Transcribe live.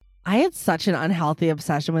I had such an unhealthy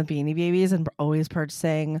obsession with Beanie Babies and always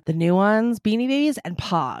purchasing the new ones, Beanie Babies and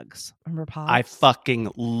Pogs. Remember Pogs? I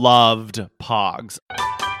fucking loved Pogs.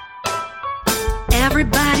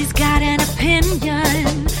 Everybody's got an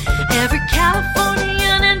opinion. Every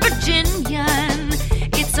Californian and Virginian.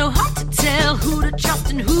 It's so hard to tell who to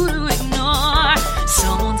trust and who to ignore.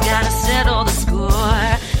 Someone's gotta settle the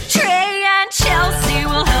score. Trey and Chelsea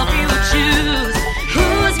will help you choose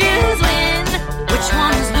whose views win, which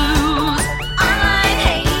ones lose. Online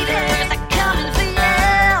haters are coming for you.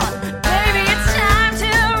 Baby, it's time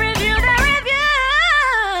to review the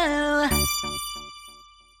review.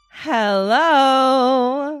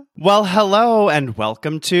 Hello. Well, hello and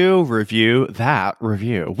welcome to Review That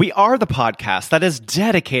Review. We are the podcast that is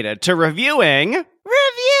dedicated to reviewing Reviews.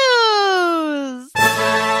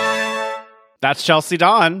 That's Chelsea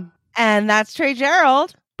Dawn. And that's Trey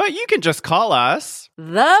Gerald. But you can just call us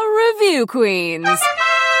the Review Queens.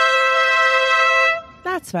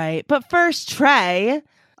 That's right. But first, Trey,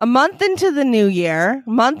 a month into the new year, a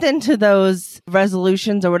month into those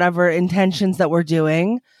resolutions or whatever intentions that we're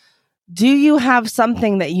doing, do you have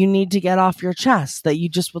something that you need to get off your chest that you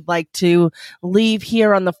just would like to leave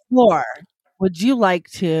here on the floor? Would you like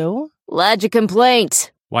to? Lodge a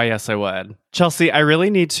complaint. Why, yes, I would. Chelsea, I really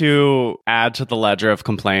need to add to the ledger of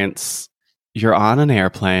complaints. You're on an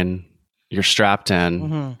airplane. You're strapped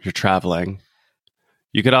in. You're traveling.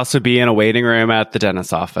 You could also be in a waiting room at the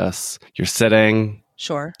dentist's office. You're sitting.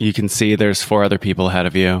 Sure. You can see there's 4 other people ahead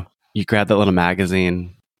of you. You grab that little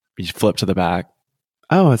magazine. You flip to the back.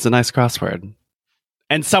 Oh, it's a nice crossword.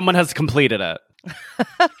 And someone has completed it.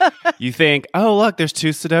 You think, oh, look, there's 2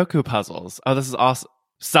 Sudoku puzzles. Oh, this is awesome.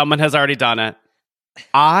 Someone has already done it.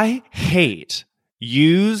 I hate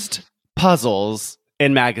used puzzles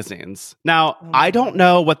in magazines. Now, I don't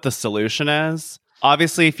know what the solution is.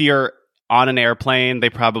 Obviously, if you're on an airplane, they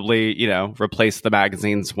probably, replace the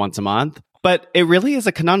magazines once a month. But it really is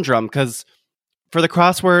a conundrum because for the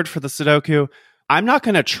crossword, for the Sudoku, I'm not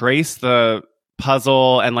going to trace the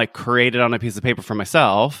puzzle and create it on a piece of paper for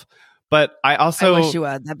myself. But I wish you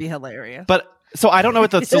would. That'd be hilarious. But so I don't know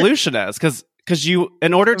what the solution is because you,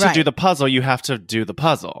 in order to Right. do the puzzle, you have to do the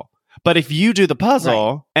puzzle. But if you do the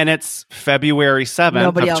puzzle and it's February 7th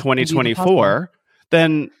Nobody of else can do the 2024,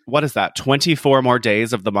 then what is that? 24 more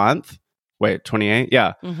days of the month? Wait, 28?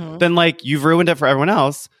 Yeah. Then you've ruined it for everyone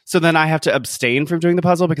else. So then I have to abstain from doing the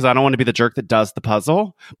puzzle because I don't want to be the jerk that does the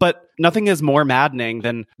puzzle. But nothing is more maddening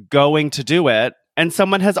than going to do it and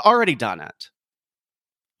someone has already done it.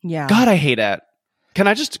 Yeah. God, I hate it.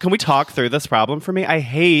 Can we talk through this problem for me? I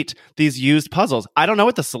hate these used puzzles. I don't know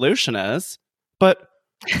what the solution is, but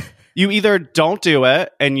you either don't do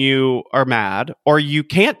it and you are mad, or you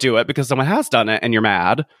can't do it because someone has done it and you're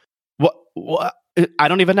mad. What? I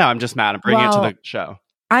don't even know. I'm just mad. I'm bringing it to the show.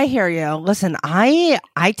 I hear you. Listen, I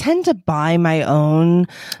tend to buy my own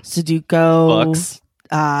Sudoku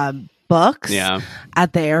books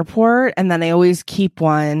at the airport, and then I always keep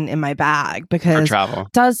one in my bag because travel.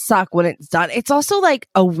 It does suck when it's done. It's also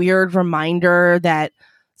a weird reminder that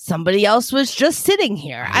somebody else was just sitting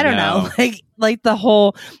here. I don't know. Like the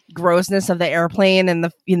whole grossness of the airplane and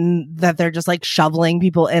that they're just shoveling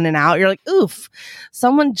people in and out. You're like, oof,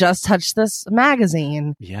 someone just touched this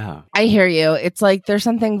magazine. Yeah. I hear you. It's there's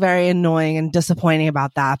something very annoying and disappointing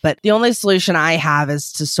about that. But the only solution I have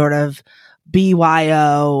is to sort of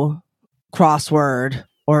BYO crossword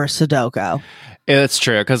or Sudoku. It's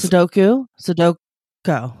true because Sudoku.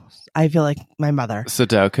 I feel like my mother.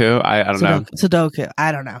 Sudoku. I don't know. Sudoku.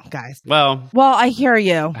 I don't know, guys. Well, I hear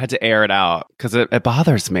you. I had to air it out because it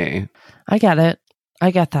bothers me. I get it.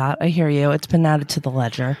 I get that. I hear you. It's been added to the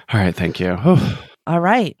ledger. All right. Thank you. All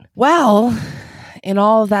right. Well, in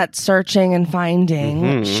all of that searching and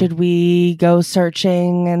finding, should we go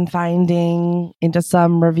searching and finding into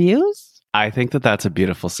some reviews? I think that's a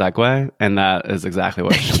beautiful segue, and that is exactly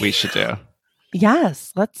what we should do.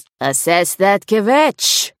 Yes. Let's assess that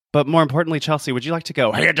kvetch. But more importantly, Chelsea, would you like to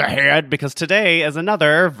go head to head? Because today is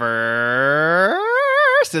another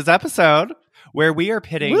Versus episode where we are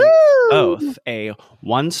pitting both a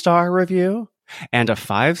 1-star review and a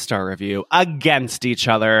 5-star review against each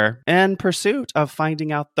other in pursuit of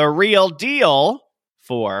finding out the real deal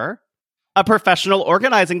for a professional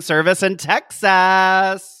organizing service in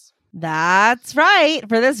Texas. That's right.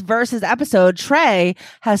 For this Versus episode, Trey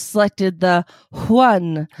has selected the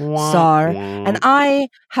 1-star, and I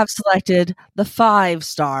have selected the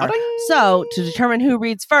 5-star. So, to determine who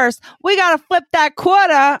reads first, we got to flip that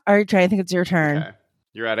quarter. All right, Trey, I think it's your turn. Okay.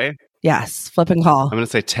 You ready? Yes, flip and call. I'm going to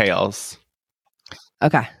say tails.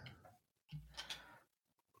 Okay.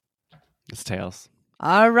 It's tails.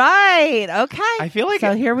 All right. Okay. I feel like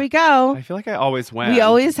so here we go. I feel like I always win. We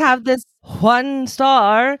always have this 1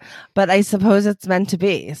 star, but I suppose it's meant to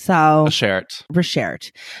be. So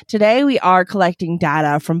Research. Today we are collecting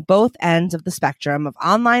data from both ends of the spectrum of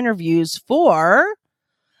online reviews for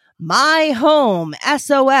My Home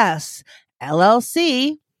SOS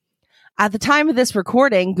LLC. At the time of this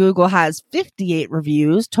recording, Google has 58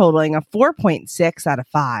 reviews, totaling a 4.6 out of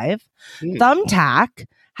 5. Thumbtack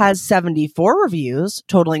has 74 reviews,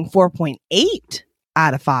 totaling 4.8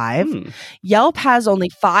 out of 5. Yelp has only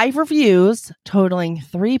 5 reviews, totaling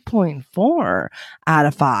 3.4 out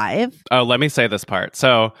of 5. Oh, let me say this part.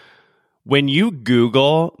 So when you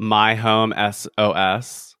Google My Home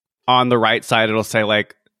SOS, on the right side, it'll say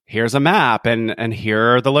like, here's a map and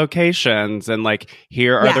here are the locations and like,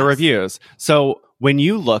 here are the reviews. So when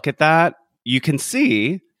you look at that, you can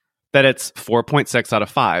see that it's 4.6 out of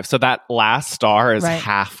 5. So that last star is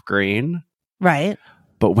half green. Right.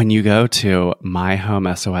 But when you go to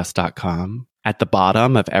myhomesos.com, at the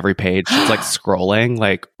bottom of every page, it's like scrolling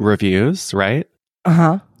like reviews, right?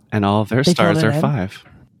 Uh-huh. And all of their stars are 5.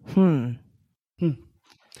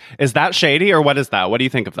 Is that shady or what is that? What do you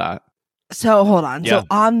think of that? So hold on. Yeah. So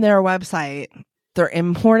on their website, they're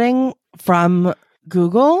importing from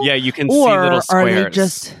Google? Yeah, you can see little are they squares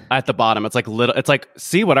just at the bottom. It's like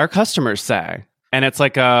see what our customers say. And it's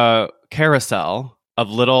like a carousel of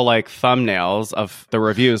little like thumbnails of the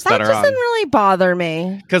reviews that are on. That doesn't really bother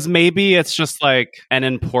me. Because maybe it's just like an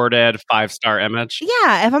imported 5-star image.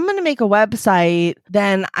 Yeah, if I'm going to make a website,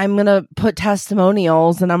 then I'm going to put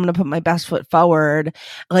testimonials and I'm going to put my best foot forward.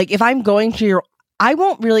 Like if I'm going to I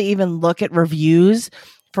won't really even look at reviews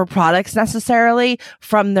for products necessarily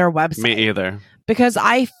from their website. Me either. Because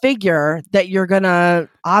I figure that you're going to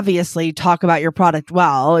obviously talk about your product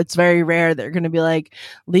well. It's very rare that you're going to be like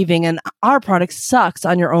leaving our product sucks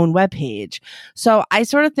on your own webpage. So I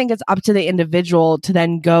sort of think it's up to the individual to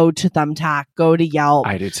then go to Thumbtack, go to Yelp.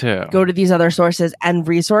 I do too. Go to these other sources and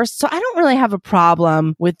resource. So I don't really have a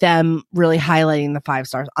problem with them really highlighting the 5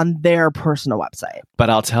 stars on their personal website. But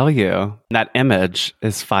I'll tell you, that image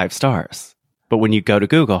is 5 stars. But when you go to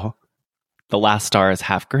Google, the last star is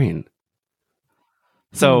half green.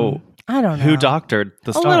 So I don't know. Who doctored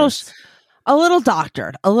the stars? A little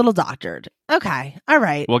doctored. Okay. All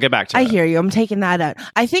right. We'll get back to it. I hear you. I'm taking that out.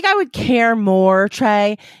 I think I would care more,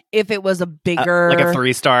 Trey, if it was a bigger like a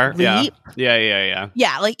 3-star. leap. Yeah.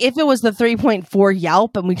 Yeah. Like if it was the 3.4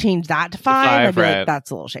 Yelp and we changed that to 5, I'd be like,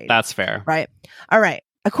 that's a little shady. That's fair. Right. All right.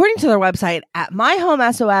 According to their website, at My Home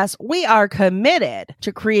SOS, we are committed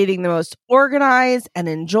to creating the most organized and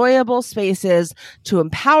enjoyable spaces to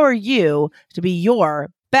empower you to be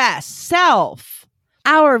your best self.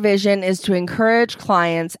 Our vision is to encourage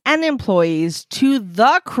clients and employees to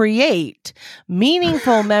create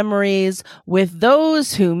meaningful memories with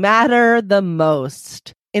those who matter the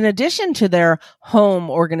most. In addition to their home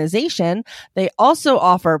organization, they also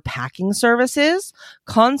offer packing services,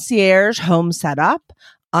 concierge home setup,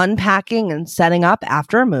 unpacking and setting up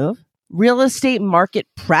after a move, real estate market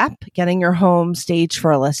prep, getting your home staged for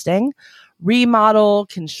a listing, remodel,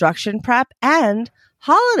 construction prep, and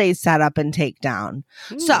holiday setup and takedown.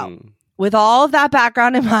 So, with all of that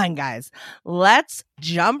background in mind, guys, let's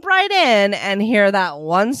jump right in and hear that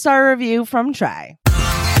 1-star review from Trey.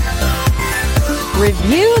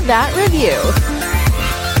 Review that review.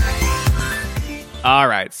 All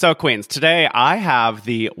right. So, Queens, today I have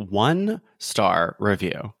the 1-star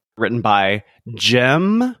review written by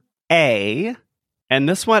Jim A. And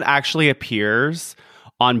this one actually appears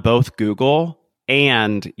on both Google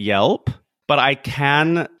and Yelp. But I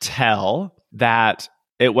can tell that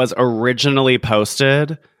it was originally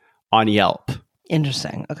posted on Yelp.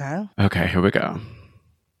 Interesting. Okay. Okay, here we go.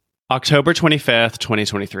 October 25th,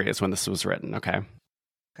 2023 is when this was written. Okay.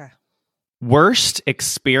 Worst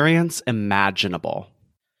experience imaginable.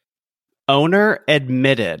 Owner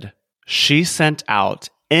admitted she sent out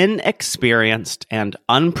inexperienced and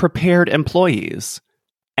unprepared employees,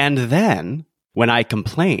 and then, when I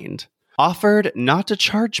complained, offered not to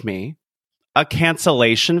charge me a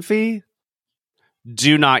cancellation fee.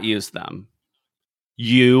 Do not use them.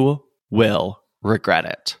 You will regret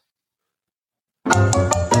it.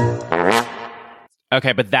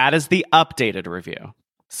 Okay, but that is the updated review.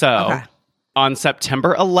 So, on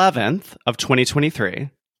September 11th of 2023,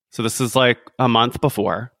 so this is like a month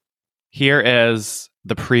before, here is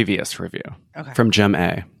the previous review from Jim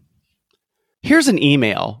A. Here's an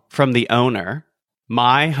email from the owner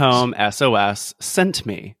My Home SOS sent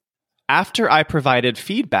me after I provided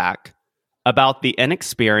feedback about the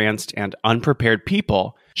inexperienced and unprepared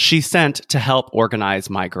people she sent to help organize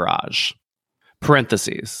my garage.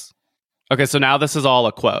 Parentheses. Okay, so now this is all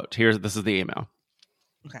a quote. This is the email.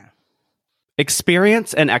 Okay.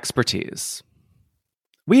 Experience and expertise.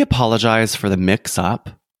 We apologize for the mix-up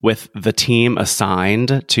with the team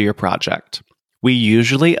assigned to your project. We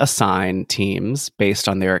usually assign teams based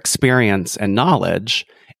on their experience and knowledge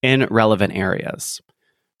in relevant areas.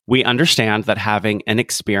 We understand that having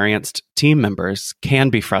inexperienced team members can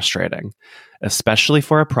be frustrating, especially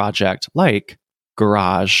for a project like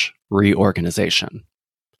garage reorganization.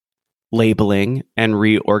 Labeling and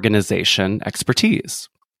reorganization expertise.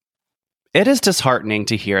 It is disheartening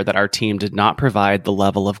to hear that our team did not provide the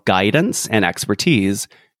level of guidance and expertise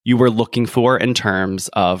you were looking for in terms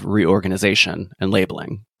of reorganization and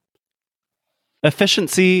labeling.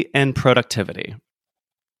 Efficiency and productivity.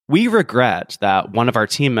 We regret that one of our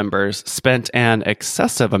team members spent an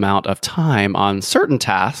excessive amount of time on certain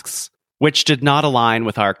tasks which did not align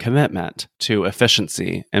with our commitment to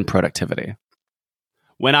efficiency and productivity.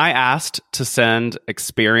 When I asked to send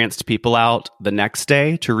experienced people out the next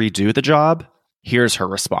day to redo the job, here's her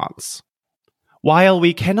response. While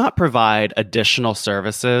we cannot provide additional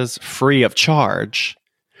services free of charge,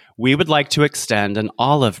 we would like to extend an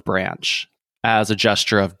olive branch as a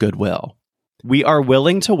gesture of goodwill. We are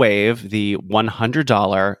willing to waive the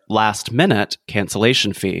 $100 last-minute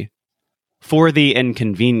cancellation fee for the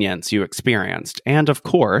inconvenience you experienced, and of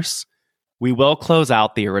course, we will close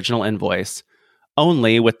out the original invoice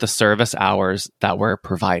only with the service hours that were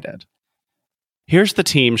provided. Here's the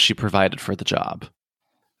team she provided for the job.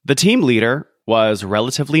 The team leader was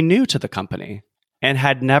relatively new to the company and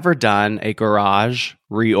had never done a garage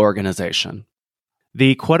reorganization.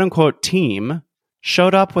 The quote-unquote team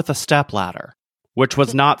showed up with a step ladder, which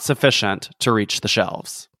was not sufficient to reach the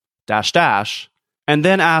shelves, and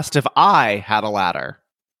then asked if I had a ladder.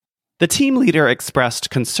 The team leader expressed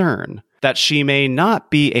concern that she may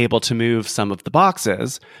not be able to move some of the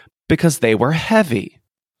boxes because they were heavy.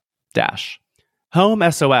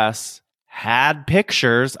 Home SOS had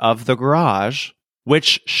pictures of the garage,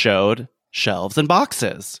 which showed shelves and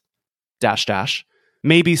boxes.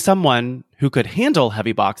 Maybe someone who could handle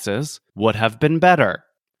heavy boxes would have been better.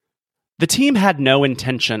 The team had no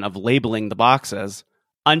intention of labeling the boxes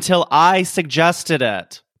until I suggested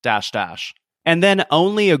it, and then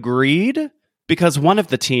only agreed because one of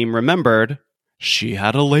the team remembered she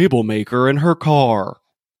had a label maker in her car.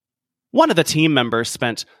 One of the team members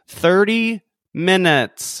spent 30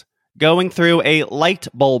 minutes going through a light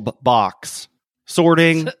bulb box,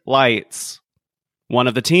 sorting lights. One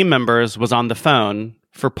of the team members was on the phone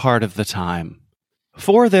for part of the time.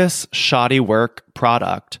 For this shoddy work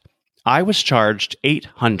product, I was charged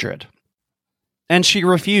 $800, and she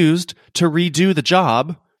refused to redo the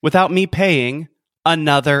job without me paying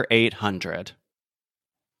another $800.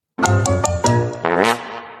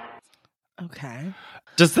 Okay.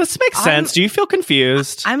 Does this make sense? Do you feel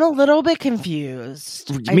confused? I'm a little bit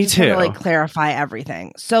confused. Me too. Want to, clarify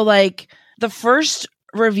everything. So, the first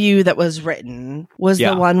review that was written was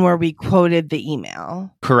the one where we quoted the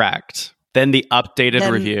email. Correct. Then the updated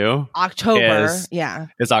review October.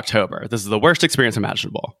 Is October. This is the worst experience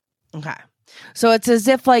imaginable. Okay. So it's as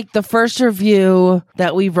if the first review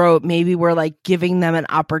that we wrote, maybe we're giving them an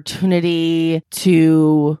opportunity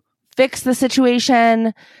to fix the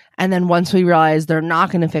situation. And then once we realize they're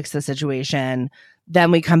not going to fix the situation,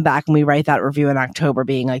 then we come back and we write that review in October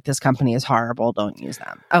being this company is horrible. Don't use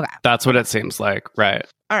them. Okay. That's what it seems like. Right.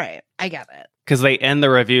 All right. I get it. Because they end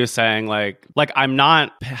the review saying I'm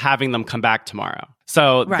not having them come back tomorrow.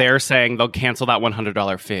 So they're saying they'll cancel that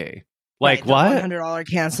 $100 fee. What? $100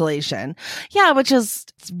 cancellation. Yeah, which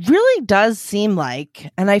really does seem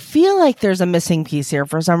and I feel there's a missing piece here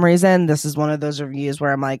for some reason. This is one of those reviews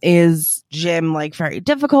where I'm is Jim very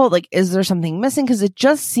difficult? Is there something missing? Because it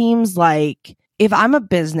just seems if I'm a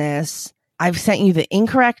business, I've sent you the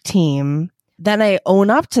incorrect team, then I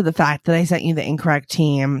own up to the fact that I sent you the incorrect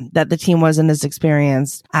team, that the team wasn't as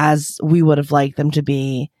experienced as we would have liked them to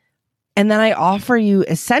be. And then I offer you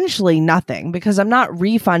essentially nothing because I'm not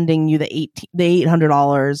refunding you the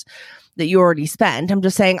 $800 that you already spent. I'm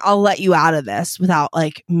just saying I'll let you out of this without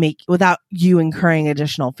without you incurring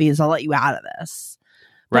additional fees. I'll let you out of this.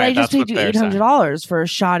 But I just paid you $800 for a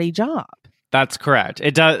shoddy job. That's correct.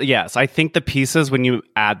 It does. Yes. I think the pieces, when you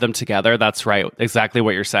add them together, that's right. Exactly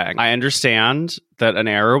what you're saying. I understand that an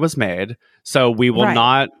error was made. So we will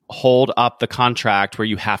not hold up the contract where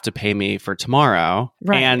you have to pay me for tomorrow.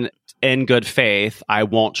 Right. And in good faith, I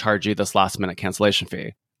won't charge you this last minute cancellation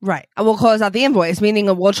fee. Right. We'll close out the invoice, meaning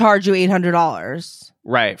we'll charge you $800.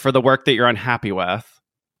 Right. For the work that you're unhappy with.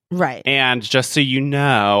 Right. And just so you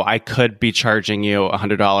know, I could be charging you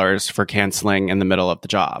 $100 for canceling in the middle of the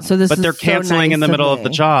job. So this but is they're so canceling in the nice of middle of the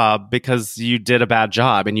me. job because you did a bad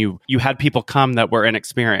job and you had people come that were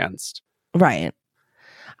inexperienced. Right.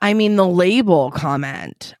 I mean, the label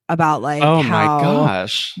comment about like Oh how my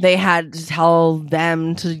gosh. they had to tell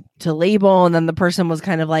them to label, and then the person was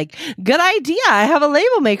kind of like, good idea, I have a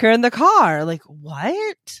label maker in the car. Like,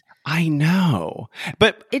 what? I know.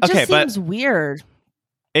 But It just okay, seems but weird.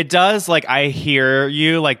 it does, like, I hear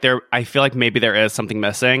you, like, I feel like maybe there is something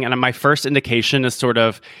missing. And my first indication is sort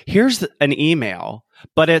of, here's an email,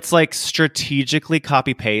 but it's like strategically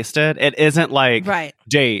copy pasted. It isn't like Right.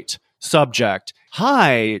 date, subject,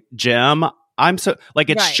 hi, Jim. I'm so, like,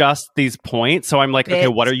 it's Right. just these points. So I'm like, okay,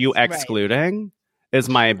 what are you Bits, right. excluding? Is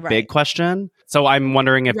my Right. big question. So I'm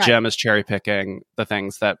wondering if Right. Jim is cherry picking the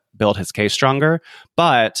things that build his case stronger.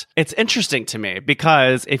 But it's interesting to me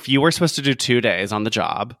because if you were supposed to do 2 days on the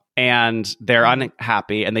job and they're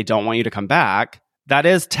unhappy and they don't want you to come back, that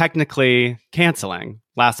is technically canceling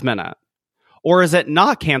last minute. Or is it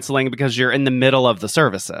not canceling because you're in the middle of the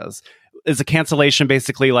services? Is a cancellation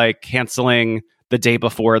basically like canceling the day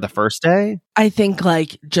before the first day? I think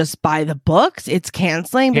like just by the books, it's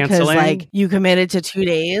canceling because Canceling? like you committed to 2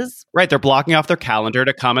 days. Right. They're blocking off their calendar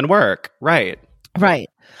to come and work. Right. Right.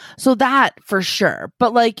 So that for sure.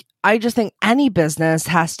 But like, I just think any business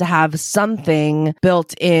has to have something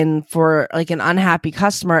built in for like an unhappy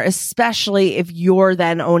customer, especially if you're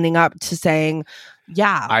then owning up to saying,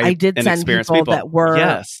 yeah, I did send inexperienced people that were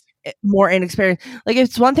Yes. more inexperienced. Like,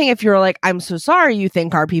 it's one thing if you're like, I'm so sorry you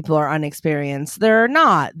think our people are unexperienced. They're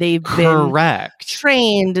not. They've been Correct.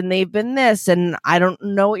 trained and they've been this, and I don't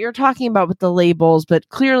know what you're talking about with the labels, but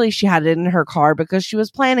clearly she had it in her car because she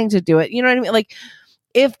was planning to do it. You know what I mean? Like,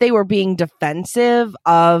 if they were being defensive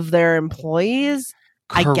of their employees,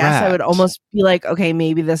 I guess I would Correct. almost be like, okay,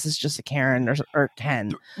 maybe this is just a Karen or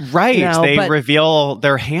Ken. Right. You know, they but- reveal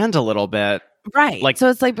their hand a little bit. Right. Like- So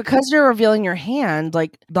it's like, because you're revealing your hand,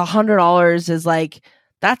 like the $100 is like,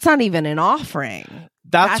 that's not even an offering.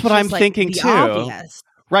 That's what just, I'm like, thinking the too. obvious.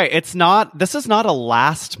 Right. This is not a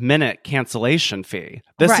last minute cancellation fee.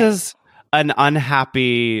 This Right. is an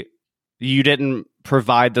unhappy, you didn't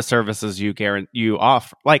provide the services you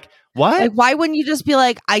offer. Like, what? Like, why wouldn't you just be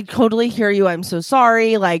like, I totally hear you. I'm so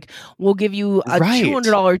sorry. Like, we'll give you a Right.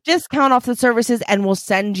 $200 discount off the services, and we'll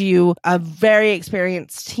send you a very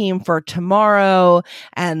experienced team for tomorrow.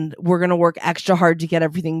 And we're going to work extra hard to get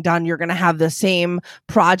everything done. You're going to have the same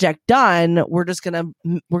project done. We're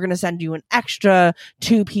going to send you an extra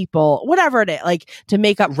 2 people, whatever it is, like to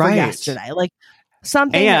make up for Right. yesterday. Like,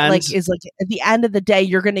 something that And- like is like at the end of the day,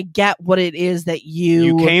 you're going to get what it is that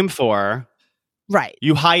you came for. right.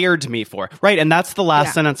 You hired me for. Right. And that's the last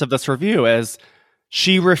Yeah. sentence of this review is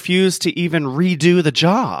she refused to even redo the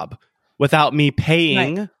job without me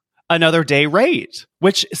paying another day rate,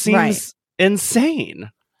 which seems Right.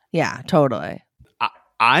 insane. Yeah, totally.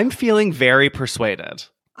 I'm feeling very persuaded.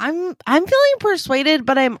 I'm feeling persuaded,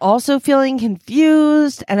 but I'm also feeling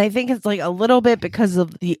confused. And I think it's like a little bit because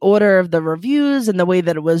of the order of the reviews and the way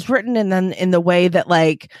that it was written, and then in the way that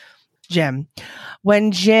like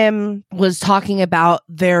when Jim was talking about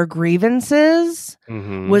their grievances,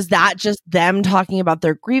 Mhm. was that just them talking about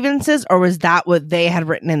their grievances, or was that what they had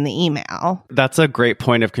written in the email? That's a great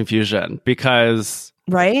point of confusion because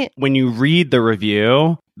Right? when you read the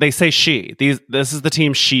review, they say she. This is the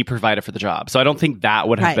team she provided for the job. So I don't think that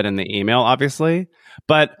would have Right. been in the email, obviously.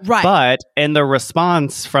 But Right. but in the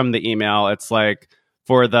response from the email, it's like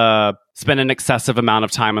for the spend an excessive amount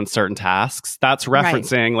of time on certain tasks. That's Right.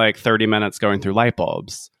 referencing like 30 minutes going through light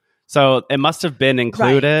bulbs. So it must have been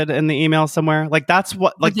included in the email somewhere. Like that's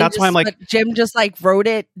what like But they that's why I'm just, like Jim just like wrote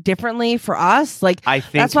it differently for us. Like, I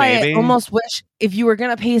think that's why maybe I almost wish if you were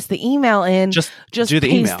going to paste the email in, just just do the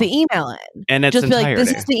paste email. the email in. and its Just be like, entirety.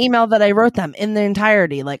 this is the email that I wrote them in their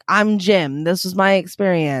entirety. Like, I'm Jim. This was my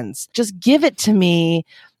experience. Just give it to me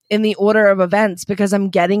in the order of events because I'm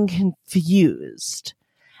getting confused.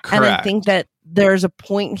 And I Correct. think that there's a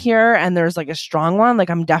point here, and there's like a strong one. Like,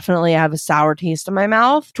 I'm definitely have a sour taste in my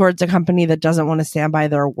mouth towards a company that doesn't want to stand by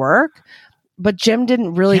their work. But Jim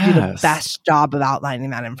didn't really do the Yes. best job of outlining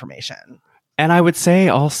that information. And I would say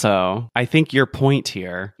also, I think your point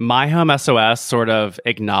here, My Home SOS sort of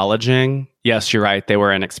acknowledging, yes, you're right, they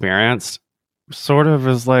were inexperienced, sort of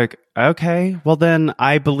is like, okay, well then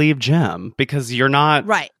I believe Jim because you're not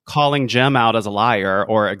Right. calling Jim out as a liar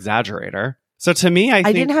or exaggerator. So to me, I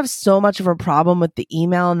think didn't have so much of a problem with the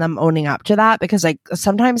email and them owning up to that because I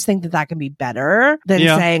sometimes think that can be better than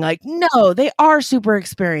Yeah. saying like, no, they are super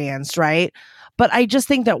experienced, right? But I just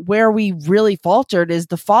think that where we really faltered is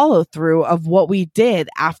the follow through of what we did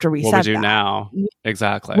after we What said we do that. now.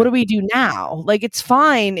 Exactly. What do we do now? Like, it's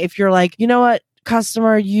fine if you're like, you know what,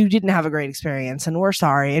 customer, you didn't have a great experience and we're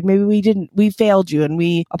sorry. And maybe we failed you and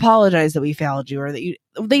we apologize that we failed you, or that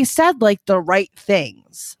they said like the right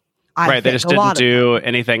things. Right. They just didn't do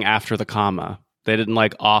anything after the comma. They didn't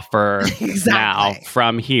like offer now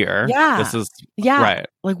from here. Yeah. This is right.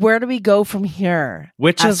 Like, where do we go from here?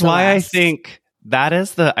 Which is why I think that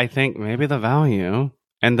is maybe the value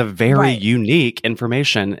and the very unique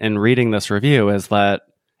information in reading this review is that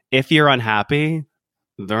if you're unhappy,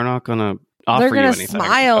 they're not going to offer you anything. They're going to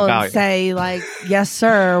smile and say like, yes,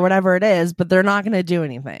 sir, or whatever it is, but they're not going to do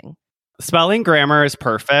anything. Spelling grammar is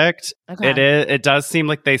perfect. Okay. It does seem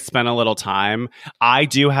like they spent a little time. I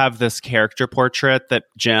do have this character portrait that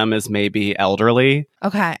Jim is maybe elderly.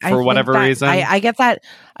 Okay. For whatever reason. I get that.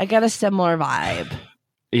 I get a similar vibe.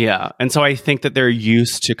 Yeah. And so I think that they're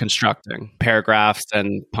used to constructing paragraphs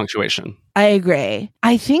and punctuation. I agree.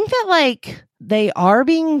 I think that like they are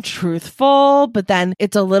being truthful, but then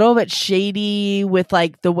it's a little bit shady with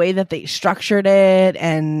like the way that they structured it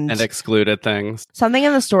and excluded things. Something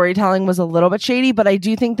in the storytelling was a little bit shady, but I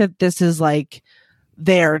do think that this is like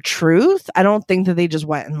their truth. I don't think that they just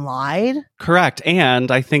went and lied. Correct.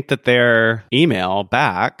 And I think that their email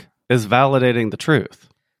back is validating the truth.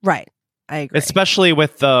 Right. I agree. Especially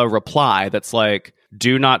with the reply that's like,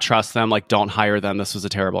 do not trust them. Like, don't hire them. This was a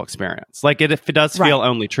terrible experience. Like, if it does feel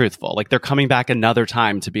only truthful, like they're coming back another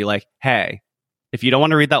time to be like, hey, if you don't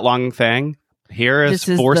want to read that long thing, here is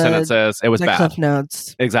 4 sentences. It was bad. Cliff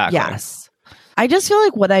notes. Exactly. Yes. I just feel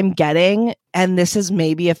like what I'm getting, and this is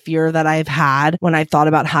maybe a fear that I've had when I thought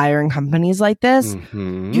about hiring companies like this,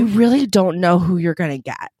 you really don't know who you're going to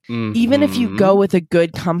get. Even if you go with a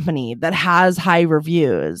good company that has high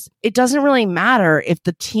reviews, it doesn't really matter if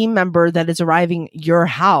the team member that is arriving at your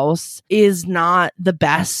house is not the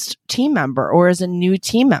best team member or is a new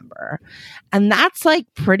team member. And that's like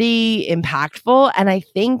pretty impactful. And I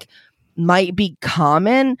think might be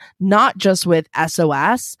common, not just with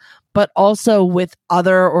SOS, but also with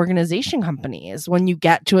other organization companies. When you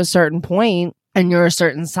get to a certain point and you're a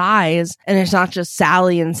certain size, and it's not just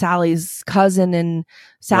Sally and Sally's cousin and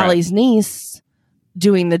Sally's niece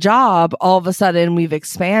doing the job, all of a sudden we've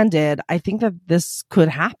expanded. I think that this could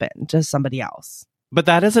happen to somebody else. But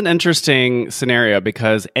that is an interesting scenario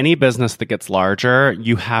because any business that gets larger,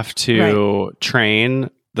 you have to train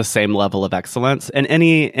the same level of excellence in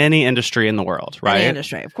any industry in the world, right? Any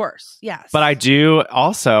industry, of course. Yes. But I do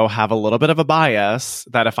also have a little bit of a bias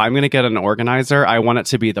that if I'm going to get an organizer, I want it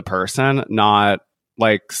to be the person, not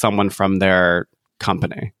like someone from their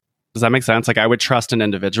company. Does that make sense? Like I would trust an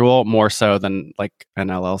individual more so than like an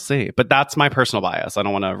LLC. But that's my personal bias. I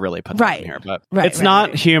don't want to really put that in here. But it's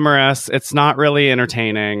not humorous. It's not really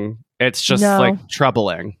entertaining. It's just like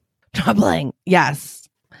troubling. Troubling. Yes.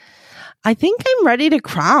 I think I'm ready to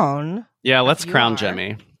crown. Yeah, let's crown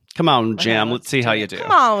Jimmy. Come on, Jim. Let's see how you do.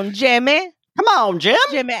 Come on, Jimmy. Come on, Jim.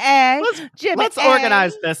 Jimmy A. Let's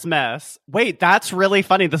organize this mess. Wait, that's really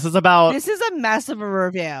funny. This is a mess of a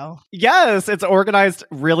review. Yes, it's organized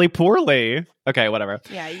really poorly. Okay, whatever.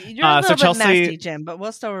 Yeah, you're a little bit messy, Jim, but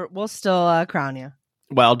we'll still crown you.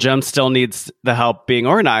 Well, Jim still needs the help being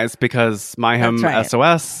organized because My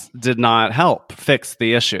SOS did not help fix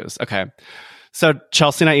the issues. Okay. So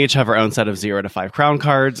Chelsea and I each have our own set of 0 to 5 crown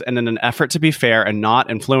cards, and in an effort to be fair and not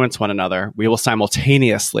influence one another, we will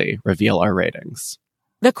simultaneously reveal our ratings.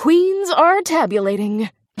 The queens are tabulating.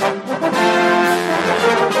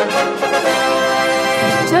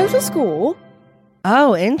 Total score.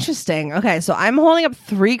 Oh, interesting. Okay, so I'm holding up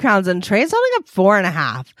 3 crowns and Trey's holding up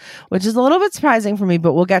 4.5, which is a little bit surprising for me,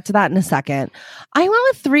 but we'll get to that in a second. I went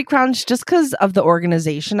with 3 crowns just because of the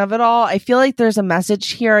organization of it all. I feel like there's a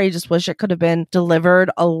message here. I just wish it could have been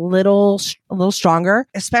delivered a little stronger,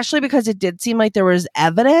 especially because it did seem like there was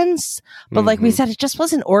evidence, but like we said, it just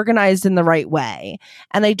wasn't organized in the right way.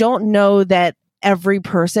 And I don't know that every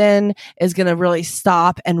person is going to really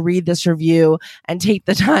stop and read this review and take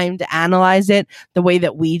the time to analyze it the way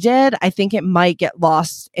that we did. I think it might get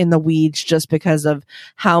lost in the weeds just because of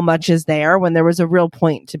how much is there when there was a real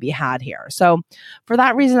point to be had here. So for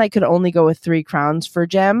that reason, I could only go with 3 crowns for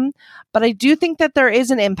Jim, but I do think that there is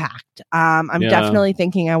an impact. I'm definitely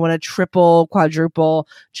thinking I want to triple, quadruple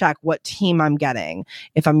check what team I'm getting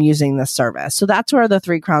if I'm using this service. So that's where the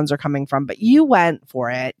 3 crowns are coming from, but you went for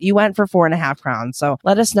it. You went for 4.5 crowns. So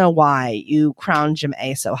let us know why you crowned Jim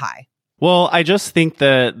A so high. Well, I just think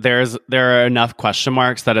that there are enough question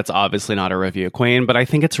marks that it's obviously not a review queen, but I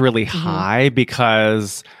think it's really high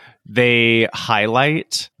because they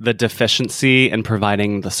highlight the deficiency in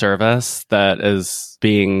providing the service that is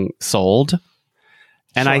being sold.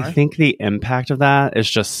 And I Sure. think the impact of that is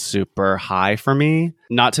just super high for me.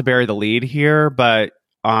 Not to bury the lead here, but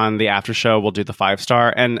on the after show, we'll do the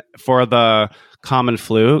 5-star. And for the common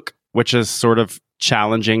fluke, which is sort of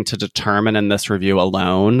challenging to determine in this review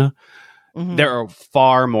alone, Mhm. there are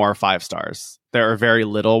far more 5 stars. There are very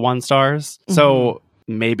little 1 stars. So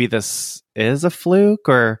maybe this is a fluke,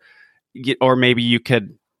 or maybe you could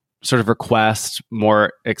sort of request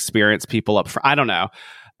more experienced people up front. I don't know.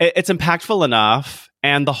 It's impactful enough.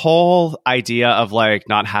 And the whole idea of like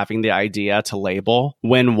not having the idea to label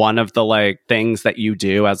when one of the like things that you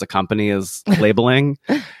do as a company is labeling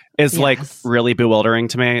is like Yes. really bewildering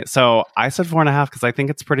to me. So I said 4.5 because I think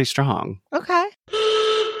it's pretty strong. Okay.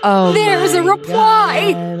 Oh, There's a my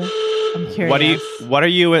reply. God. I'm curious. What are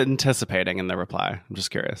you anticipating in the reply? I'm just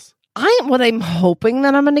curious. What I'm hoping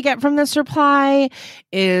that I'm going to get from this reply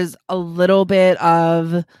is a little bit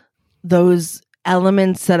of those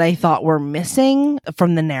elements that I thought were missing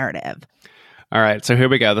from the narrative. All right, so here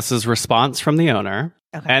we go. This is response from the owner.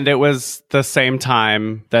 Okay. And it was the same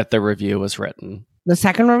time that the review was written. The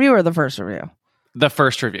second review or the first review? The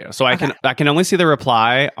first review. So Okay. I can only see the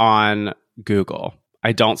reply on Google.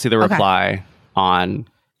 I don't see the Okay. reply on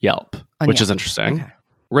Yelp, On which Yelp. is interesting. Okay.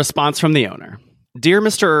 Response from the owner. Dear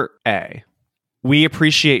Mr. A, we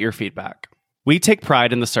appreciate your feedback. We take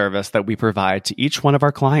pride in the service that we provide to each one of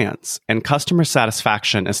our clients, and customer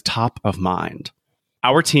satisfaction is top of mind.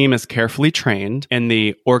 Our team is carefully trained in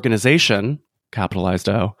the organization, capitalized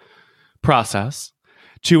O, process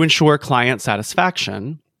to ensure client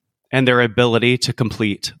satisfaction and their ability to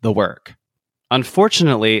complete the work.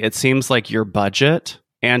 Unfortunately, it seems like your budget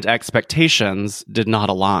and expectations did not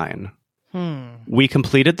align. We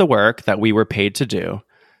completed the work that we were paid to do,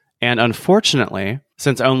 and unfortunately,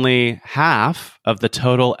 since only half of the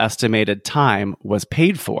total estimated time was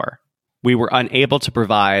paid for, we were unable to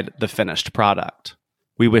provide the finished product.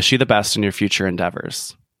 We wish you the best in your future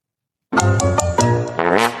endeavors.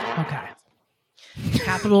 Okay.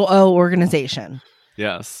 Capital O organization.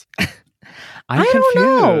 Yes. I don't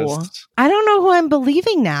know. I don't know who I'm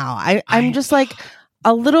believing now. I'm just like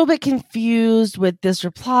a little bit confused with this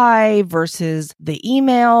reply versus the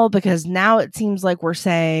email, because now it seems like we're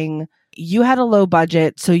saying you had a low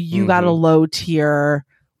budget, so you got a low tier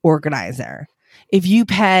organizer. If you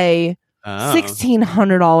pay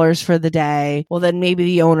 $1,600 for the day, well, then maybe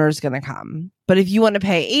the owner's going to come. But if you want to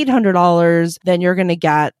pay $800, then you're going to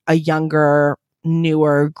get a younger,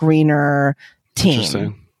 newer, greener team.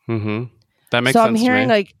 Interesting. Mm-hmm. That makes So sense. I'm hearing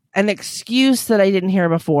to me. like an excuse that I didn't hear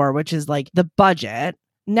before, which is like the budget.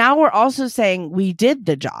 Now we're also saying we did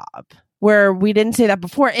the job, where we didn't say that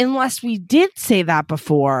before, unless we did say that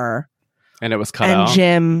before And it was cut and out.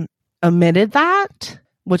 Jim omitted that,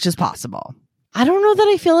 which is possible. I don't know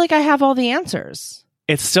that I feel like I have all the answers.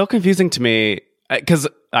 It's still confusing to me because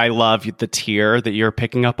I love the tier that you're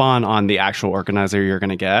picking up on the actual organizer you're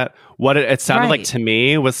going to get. What it sounded like Right. to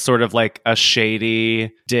me was sort of like a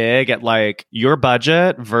shady dig at like your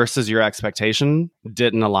budget versus your expectation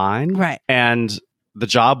didn't align. Right. And the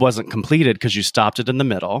job wasn't completed because you stopped it in the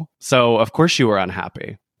middle. So of course you were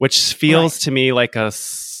unhappy, which feels to me like a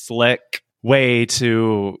slick way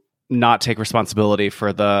to not take responsibility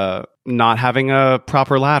for the not having a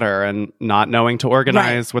proper ladder and not knowing to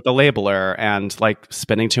organize with the labeler and like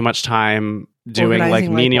spending too much time doing like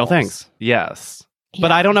Organizing menial labels. things. Yes. But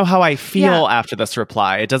Yeah. I don't know how I feel Yeah. after this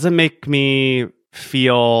reply. It doesn't make me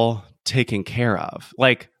feel taken care of.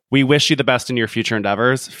 Like, we wish you the best in your future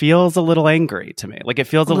endeavors feels a little angry to me. Like, it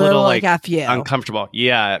feels a little like F you. uncomfortable.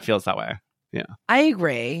 Yeah, it feels that way. I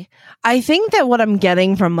agree. I think that what I'm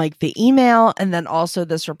getting from like the email and then also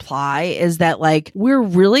this reply is that like we're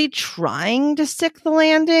really trying to stick the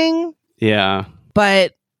landing, Yeah.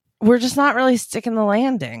 but we're just not really sticking the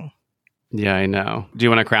landing. Yeah, I know. Do you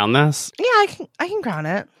want to crown this? Yeah, I can crown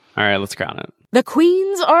it. All right, let's crown it. The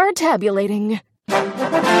queens are tabulating.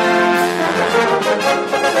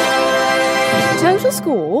 Total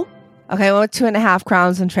score. Okay, I went with 2.5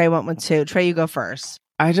 crowns and Trey went with 2. Trey, you go first.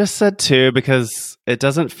 I just said 2 because it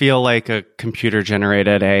doesn't feel like a computer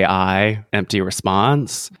generated AI empty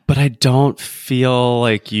response, but I don't feel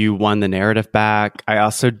like you won the narrative back.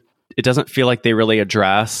 It doesn't feel like they really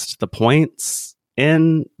addressed the points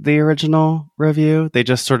in the original review. They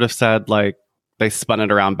just sort of said like they spun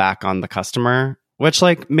it around back on the customer, Which,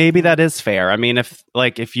 like, maybe that is fair. I mean,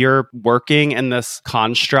 if you're working in this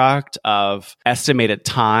construct of estimated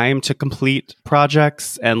time to complete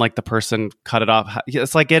projects and like the person cut it off,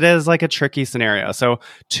 it's like it is like a tricky scenario. So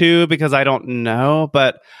 2, because I don't know,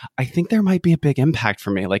 but I think there might be a big impact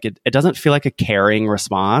for me. Like it doesn't feel like a caring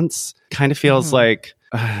response. Kind of feels like,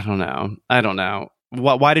 I don't know.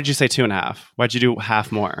 Why did you say 2.5? Why'd you do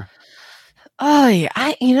half more? Oh, yeah.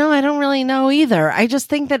 I don't really know either. I just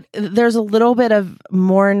think that there's a little bit of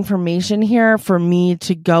more information here for me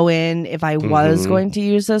to go in if I was going to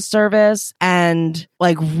use this service and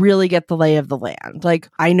like really get the lay of the land. Like,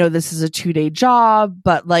 I know this is a 2-day job,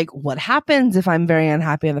 but like, what happens if I'm very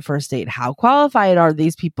unhappy on the first date? How qualified are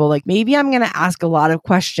these people? Like, maybe I'm going to ask a lot of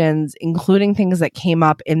questions, including things that came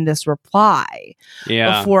up in this reply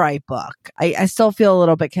before I book. I still feel a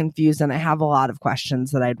little bit confused and I have a lot of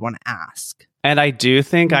questions that I'd want to ask. And I do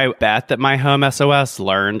think, I bet that my home SOS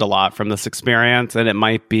learned a lot from this experience, and it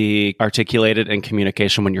might be articulated in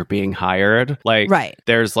communication when you're being hired. Like,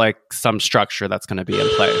 there's like some structure that's going to be in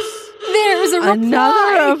place. There's a reply.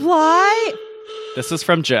 Another reply? This is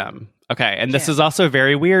from Jim. Okay. And this is also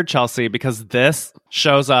very weird, Chelsea, because this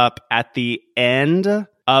shows up at the end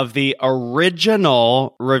of the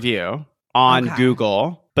original review on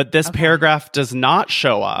Google, but this paragraph does not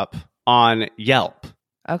show up on Yelp.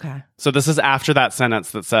 Okay. So this is after that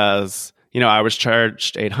sentence that says, I was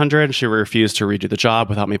charged $800. She refused to redo the job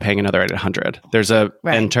without me paying another $800. There's a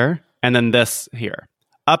enter. And then this here.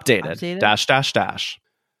 Updated. ..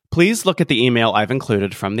 Please look at the email I've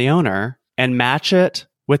included from the owner and match it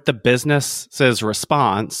with the business's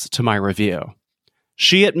response to my review.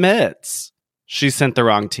 She admits she sent the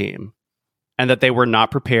wrong team and that they were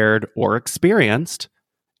not prepared or experienced,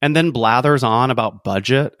 and then blathers on about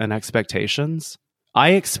budget and expectations.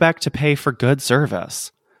 I expect to pay for good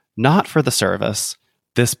service, not for the service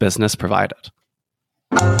this business provided.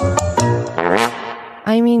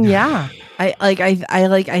 I mean, yeah. I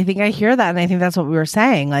think I hear that, and I think that's what we were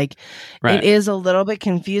saying. Like, it is a little bit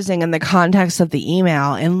confusing in the context of the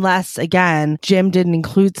email, unless, again, Jim didn't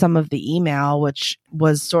include some of the email, which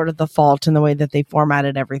was sort of the fault in the way that they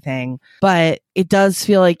formatted everything. But it does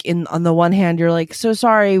feel like, on the one hand, you're like, so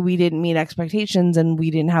sorry, we didn't meet expectations and we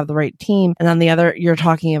didn't have the right team. And on the other, you're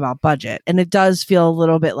talking about budget. And it does feel a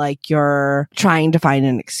little bit like you're trying to find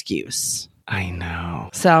an excuse. I know.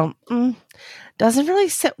 So, doesn't really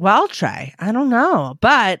sit well, Trey. I don't know,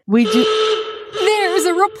 but we do. There's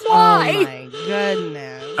a reply. Oh my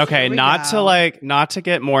goodness. Okay, not to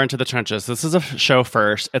get more into the trenches. This is a show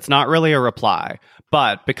first. It's not really a reply,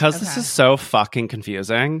 but because this is so fucking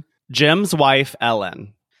confusing, Jim's wife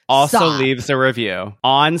Ellen also leaves a review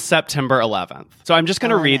on September 11th. So I'm just going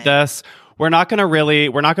to read this. We're not going to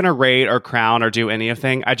rate or crown or do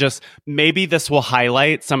anything. Maybe this will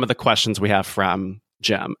highlight some of the questions we have from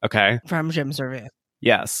Jim, okay? From Jim's review.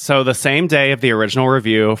 Yes. So the same day of the original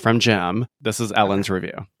review from Jim, this is Ellen's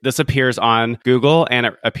review. This appears on Google and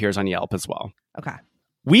it appears on Yelp as well. Okay.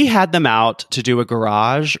 We had them out to do a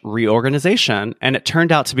garage reorganization, and it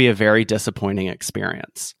turned out to be a very disappointing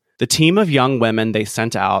experience. The team of young women they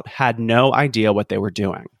sent out had no idea what they were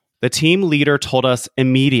doing. The team leader told us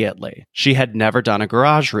immediately she had never done a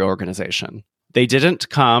garage reorganization. They didn't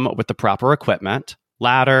come with the proper equipment,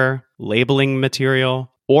 ladder, labeling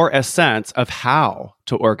material, or a sense of how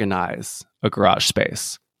to organize a garage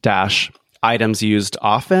space. - items used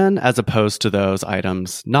often as opposed to those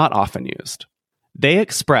items not often used. They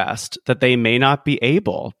expressed that they may not be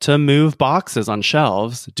able to move boxes on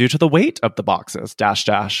shelves due to the weight of the boxes,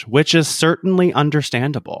 -- which is certainly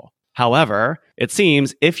understandable. However, it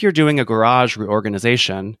seems if you're doing a garage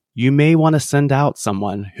reorganization, you may want to send out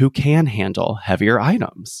someone who can handle heavier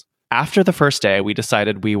items. After the first day, we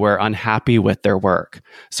decided we were unhappy with their work.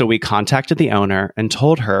 So we contacted the owner and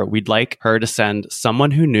told her we'd like her to send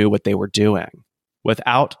someone who knew what they were doing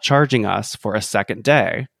without charging us for a second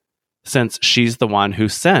day, since she's the one who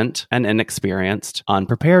sent an inexperienced,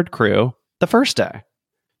 unprepared crew the first day.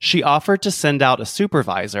 She offered to send out a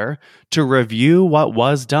supervisor to review what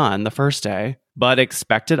was done the first day, but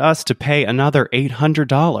expected us to pay another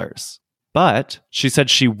 $800. But she said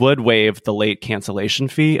she would waive the late cancellation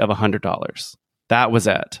fee of $100. That was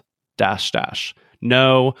it. --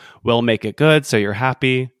 No, we'll make it good so you're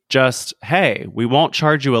happy. Just, hey, we won't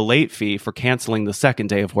charge you a late fee for canceling the second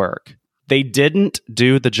day of work. They didn't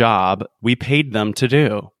do the job we paid them to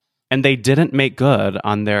do. And they didn't make good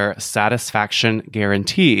on their satisfaction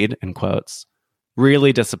guaranteed, in quotes.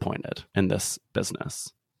 Really disappointed in this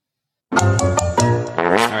business. All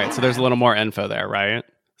right, so there's a little more info there, right?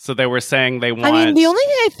 So they were saying they want. I mean, the only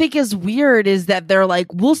thing I think is weird is that they're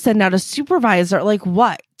like, we'll send out a supervisor. Like,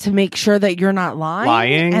 what? To make sure that you're not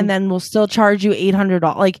lying? And then we'll still charge you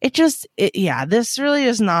 $800. Like, this really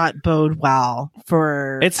does not bode well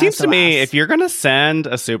for It seems SOS. to me if you're going to send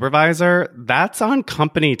a supervisor, that's on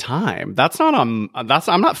company time. That's not on.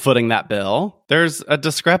 I'm not footing that bill. There's a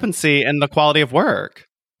discrepancy in the quality of work.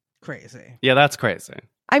 Crazy. Yeah, that's crazy.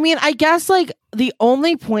 I mean, I guess like the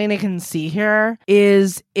only point I can see here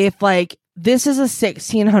is if like this is a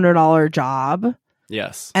 $1,600 job.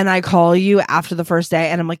 Yes. And I call you after the first day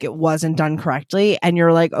and I'm like, it wasn't done correctly. And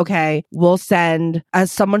you're like, okay, we'll send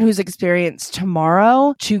someone who's experienced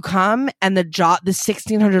tomorrow to come and the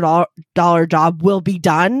 $1,600 job will be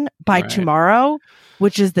done by tomorrow,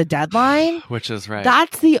 which is the deadline. Which is right.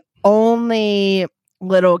 That's the only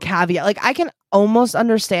little caveat. Like I can almost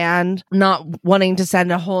understand not wanting to send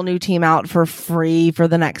a whole new team out for free for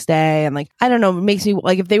the next day. And like, I don't know, it makes me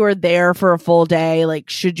like if they were there for a full day, like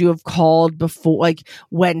should you have called before, like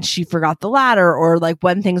when she forgot the ladder or like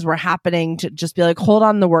when things were happening to just be like, hold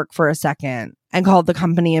on the work for a second and called the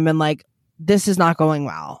company and been like, this is not going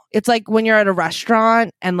well. It's like when you're at a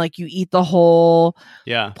restaurant and like you eat the whole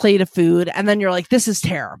plate of food and then you're like, this is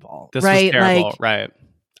terrible. This right? was terrible. Like, right.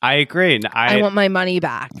 I agree. I want my money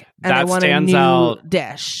back and I want a new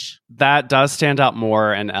dish. That does stand out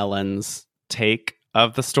more in Ellen's take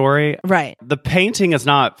of the story. Right. The painting is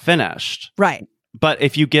not finished. Right. But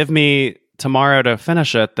if you give me tomorrow to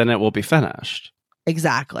finish it, then it will be finished.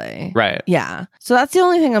 Exactly. Right. Yeah. So that's the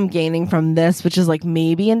only thing I'm gaining from this, which is like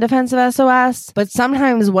maybe in defense of SOS. But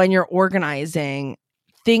sometimes when you're organizing,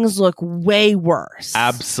 things look way worse.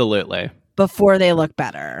 Absolutely. Before they look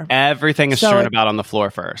better. Everything is strewn about on the floor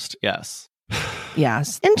first. Yes.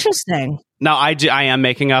 Yes. Interesting. No, I am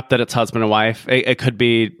making up that it's husband and wife. It could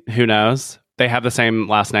be, who knows? They have the same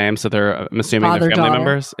last name, so I'm assuming they're family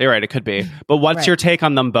members. You're right, it could be. But what's your take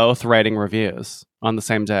on them both writing reviews on the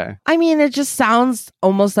same day? I mean, it just sounds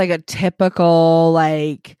almost like a typical,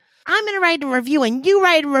 like, I'm going to write a review and you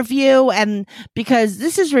write a review, and because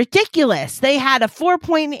this is ridiculous. They had a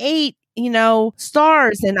 4.8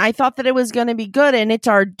 stars, and I thought that it was going to be good, and it's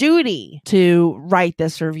our duty to write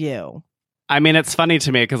this review. I mean, it's funny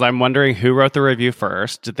to me because I'm wondering who wrote the review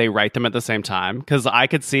first. Did they write them at the same time? Because I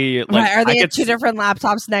could see, like, are they at two different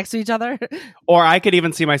laptops next to each other? Or I could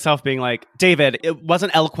even see myself being like, David, it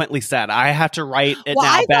wasn't eloquently said. I have to write it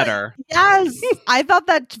better. Yes, I thought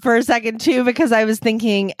that for a second too, because I was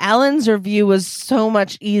thinking Ellen's review was so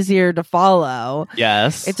much easier to follow.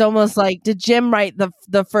 Yes, it's almost like, did Jim write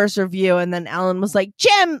the first review, and then Ellen was like,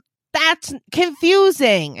 Jim, that's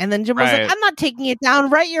confusing, and then Jim was like, I'm not taking it down.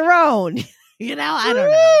 Write your own. I don't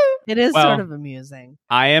know. It is sort of amusing.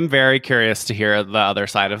 I am very curious to hear the other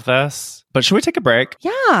side of this. But should we take a break?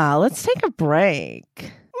 Yeah, let's take a break.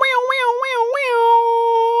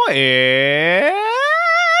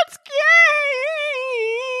 It's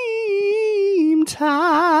game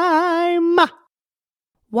time.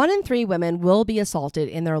 1 in 3 women will be assaulted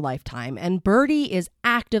in their lifetime, and Byrdie is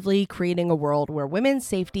actively creating a world where women's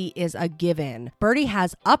safety is a given. Byrdie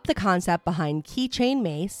has upped the concept behind Keychain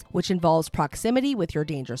Mace, which involves proximity with your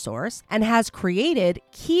danger source, and has created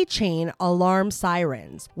Keychain Alarm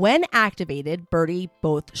Sirens. When activated, Byrdie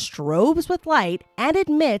both strobes with light and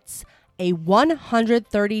emits a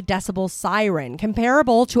 130 decibel siren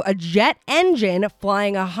comparable to a jet engine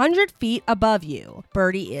flying 100 feet above you.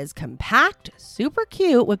 Byrdie is compact, super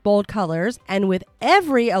cute with bold colors, and with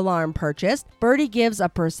every alarm purchased, Byrdie gives a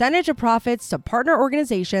percentage of profits to partner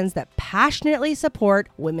organizations that passionately support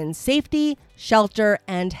women's safety, shelter,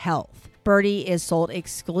 and health. Byrdie is sold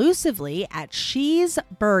exclusively at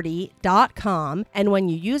shesbyrdie.com, and when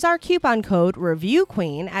you use our coupon code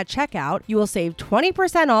ReviewQueen at checkout, you will save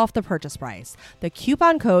 20% off the purchase price. The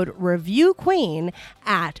coupon code ReviewQueen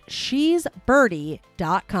at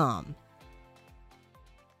shesbyrdie.com.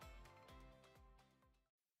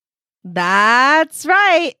 That's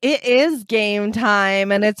right. It is game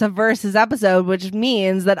time, and it's a versus episode, which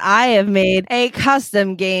means that I have made a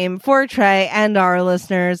custom game for Trey and our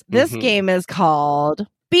listeners. This game is called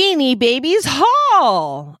Beanie Babies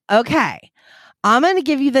Haul. Okay. I'm going to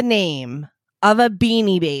give you the name of a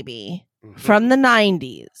Beanie Baby from the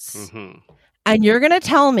 90s. And you're going to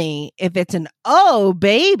tell me if it's an oh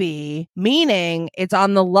baby, meaning it's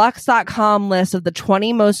on the Lux.com list of the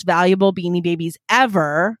 20 most valuable Beanie Babies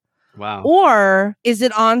ever. Wow. Or is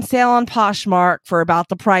it on sale on Poshmark for about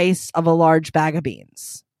the price of a large bag of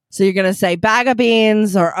beans? So you're going to say bag of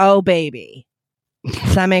beans or oh baby.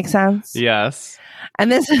 Does that make sense? Yes.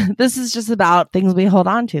 And this is just about things we hold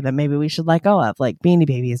on to that maybe we should let go of, like Beanie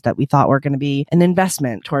Babies that we thought were going to be an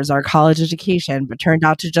investment towards our college education, but turned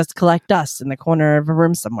out to just collect dust in the corner of a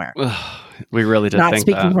room somewhere. We really did Not think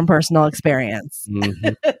speaking that. from personal experience.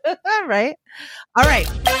 Mhm. All right. All right.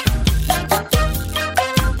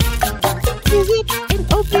 Is it an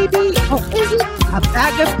old baby or is it a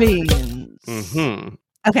bag of beans? Mhm.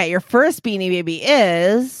 Okay, your first Beanie Baby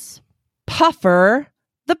is Puffer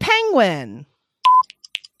the Penguin.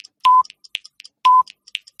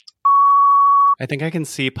 I think I can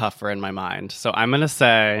see Puffer in my mind. So I'm going to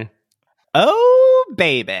say, oh,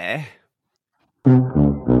 baby.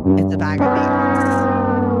 It's a bag of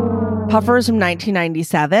beans. Puffer is from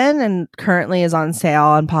 1997 and currently is on sale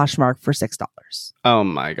on Poshmark for $6. Oh,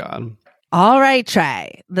 my God. All right,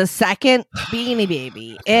 Trey. The second Beanie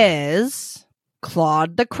Baby is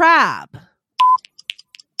Claude the Crab.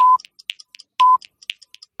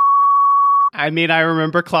 I mean, I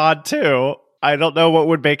remember Claude, too. I don't know what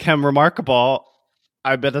would make him remarkable.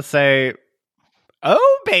 I'm going to say,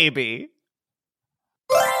 oh, baby.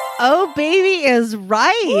 Oh, baby is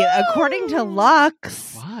right. Woo! According to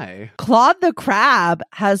Lux, Why? Claude the Crab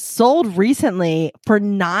has sold recently for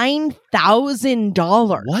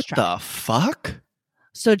 $9,000. What Trey. the fuck?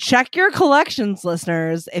 So check your collections,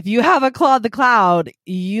 listeners. If you have a Claude the Cloud, if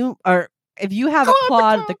you have a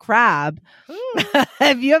Claude the Crab,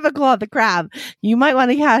 if you have a Claude the Crab, you might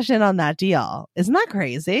want to cash in on that deal. Isn't that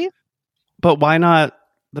crazy? But why not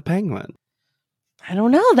the penguin? I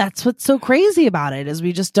don't know. That's what's so crazy about it is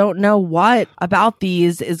we just don't know what about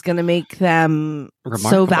these is going to make them so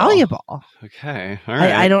Remarkable. valuable. Okay. All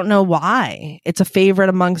right. I don't know why. It's a favorite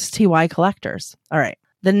amongst TY collectors. All right.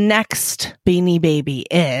 The next Beanie Baby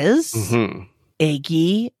is Mhm.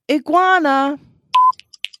 Iggy Iguana.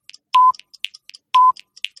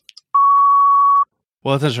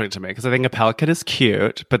 Well, it's interesting to me because I think a pelican is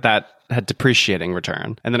cute, but that had depreciating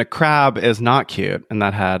return. And then a crab is not cute, and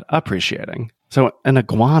that had appreciating. So an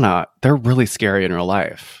iguana, they're really scary in real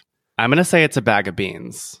life. I'm going to say it's a bag of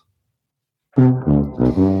beans.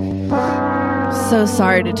 So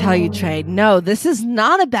sorry to tell you, Trey. No, this is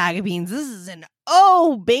not a bag of beans. This is an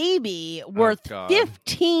baby worth God.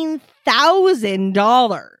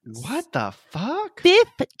 $15,000. What the fuck?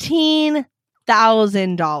 $15,000.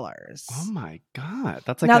 Oh my God.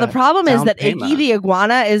 That's like Now, the problem is down that payment. Iggy the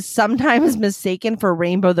iguana is sometimes mistaken for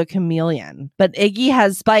Rainbow the chameleon, but Iggy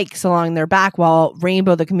has spikes along their back while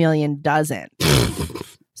Rainbow the chameleon doesn't.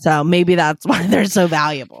 So maybe that's why they're so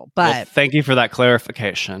valuable. But Well, thank you for that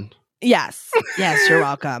clarification. yes, you're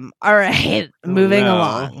welcome. All right, moving No.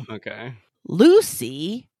 along. Okay.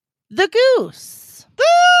 Lucy the goose.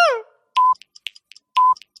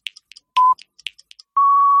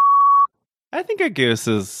 I think a goose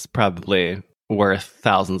is probably worth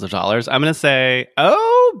thousands of dollars. I'm going to say,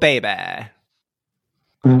 oh, baby.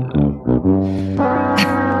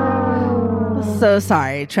 So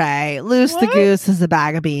sorry, Trey. Luce the What? goose is a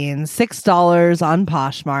bag of beans. $6 on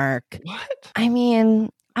Poshmark. What? I mean,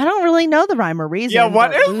 I don't really know the rhyme or reason. Yeah,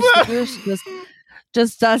 what but is Luce that? the goose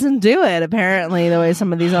just doesn't do it, apparently, the way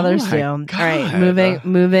some of these others my do. All right, God.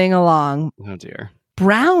 moving along. Oh, dear.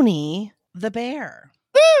 Brownie the bear.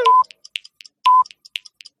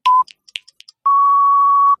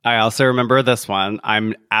 I also remember this one.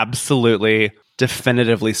 I'm absolutely,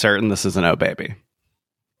 definitively certain this is an oh, baby.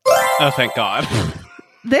 Oh, thank God.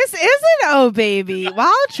 This is an oh baby.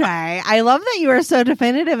 Wow, Trey. I love that you are so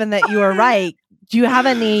definitive and that you are right. Do you have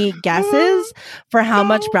any guesses for how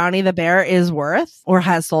much Brownie the bear is worth or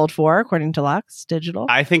has sold for, according to Lux Digital?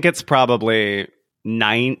 I think it's probably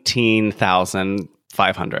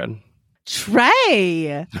 19,500. Trey,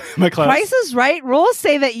 Am I close? Price is Right rules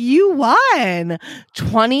say that you won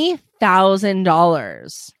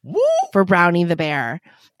 $20,000 for Brownie the bear.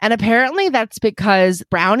 And apparently that's because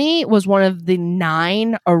Brownie was one of the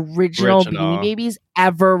 9 original Beanie Babies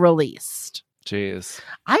ever released. Jeez.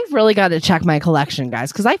 I've really got to check my collection,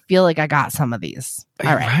 guys, because I feel like I got some of these.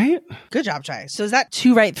 All right. Right? Good job, Trey. So is that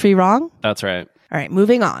 2 right, 3 wrong? That's right. All right,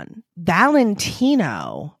 moving on.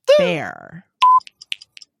 Valentino bear.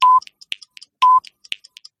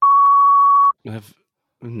 I have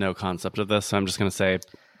no concept of this, so I'm just going to say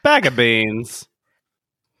bag of beans.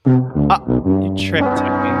 You tricked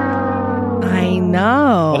me. I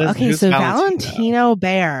know. What is- Okay, who's so Valentino? Valentino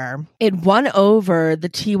Bear, it won over the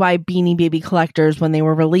TY Beanie Baby collectors when they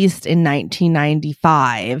were released in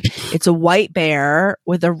 1995. It's a white bear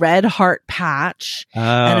with a red heart patch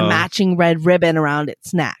and a matching red ribbon around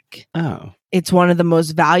its neck. Oh. It's one of the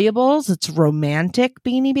most valuables. It's romantic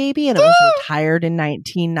Beanie Baby, and it was retired in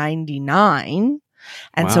 1999.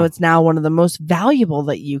 And so Wow. it's now one of the most valuable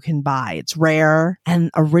that you can buy. It's rare.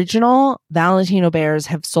 And original Valentino bears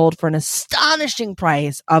have sold for an astonishing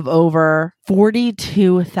price of over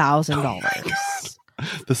 $42,000.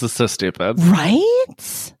 This is so stupid.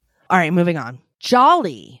 Right? All right, moving on.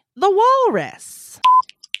 Jolly, the walrus.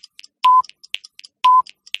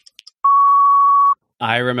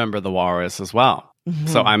 I remember the walrus as well. Mhm.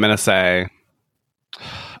 So I'm gonna say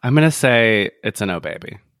it's an O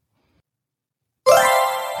baby.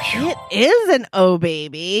 It is an O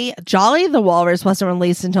baby. Jolly the Walrus wasn't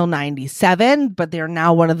released until 97, but they're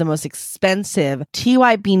now one of the most expensive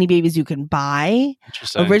TY Beanie Babies you can buy.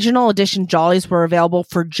 Interesting. Original edition Jollies were available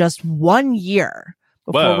for just 1 year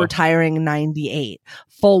before Whoa. retiring in 98.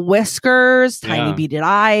 Full whiskers, tiny Yeah. beaded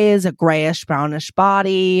eyes, a grayish brownish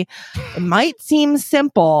body. It might seem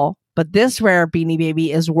simple, but this rare Beanie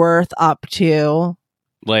Baby is worth up to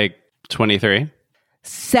Like 23.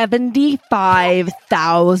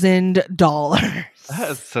 $75,000. That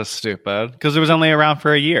is so stupid. Because it was only around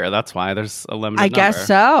for a year. That's why there's a limited I number. guess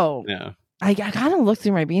so. Yeah. I kind of look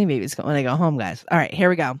through my Beanie Babies when I go home, guys. All right, here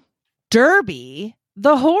we go. Derby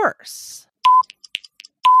the horse.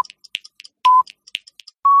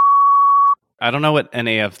 I don't know what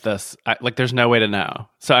any of this. There's no way to know.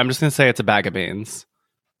 So I'm just gonna say it's a bag of beans.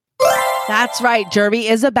 That's right. Derby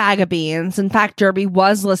is a bag of beans. In fact, Derby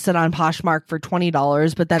was listed on Poshmark for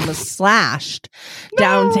 $20, but then was slashed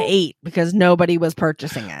down to $8 because nobody was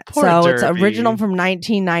purchasing it. Poor so it's Derby. original from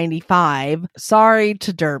 1995. Sorry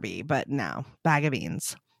to Derby, but no, bag of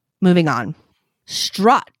beans. Moving on.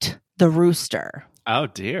 Strut the rooster. Oh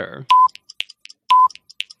dear.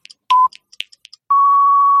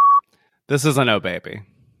 This is an O baby.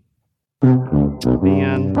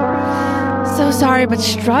 Man. So sorry, but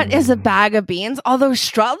Strut is a bag of beans, although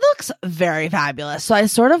Strut looks very fabulous. So I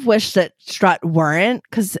sort of wish that Strut weren't,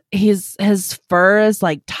 because his fur is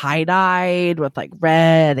like tie-dyed with like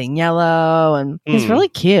red and yellow, and he's really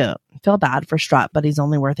cute. I feel bad for Strut, but he's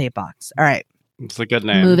only worth $8. All right. It's a good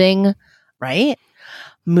name.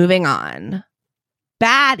 Moving on.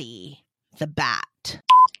 Batty the bat.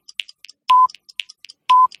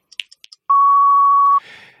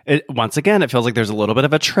 Once again, it feels like there's a little bit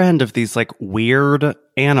of a trend of these like weird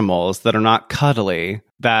animals that are not cuddly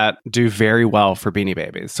that do very well for Beanie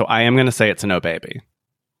Babies. So I am going to say it's an O baby.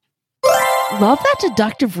 Love that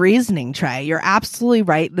deductive reasoning, Trey. You're absolutely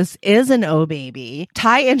right. This is an O baby.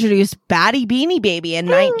 Ty introduced Batty Beanie Baby in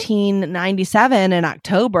 1997 in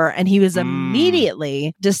October, and he was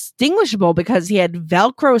immediately distinguishable because he had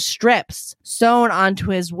Velcro strips sewn onto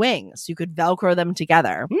his wings. You could Velcro them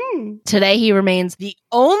together. Today, he remains the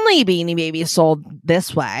only Beanie Baby sold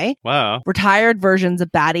this way. Wow. Retired versions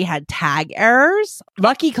of Batty had tag errors.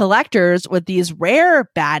 Lucky collectors with these rare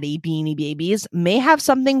Batty Beanie Babies may have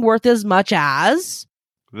something worth as much as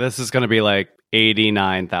This is going to be like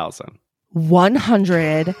 89,000.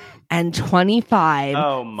 $125,000.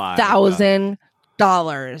 Oh my God.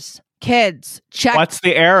 Kids, check. What's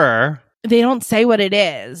the error? They don't say what it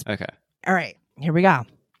is. Okay. All right, here we go.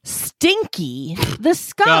 Stinky the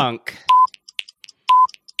skunk.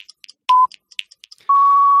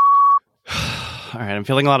 All right, I'm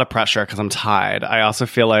feeling a lot of pressure because I'm tied. I also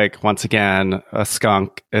feel like, once again, a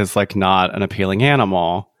skunk is like not an appealing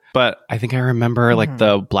animal. But I think I remember like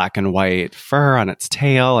the black and white fur on its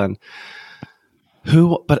tail. And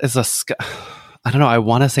but is a skunk? I don't know. I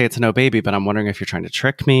want to say it's an O baby, but I'm wondering if you're trying to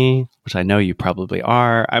trick me, which I know you probably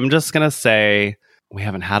are. I'm just going to say we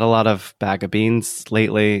haven't had a lot of bag of beans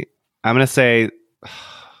lately. I'm going to say,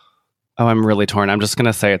 I'm really torn. I'm just going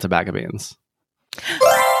to say it's a bag of beans.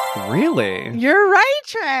 Really? You're right,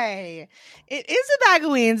 Trey. It is a bag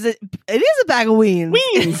of beans. It is a bag of beans.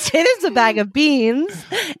 Beans. It is a bag of beans.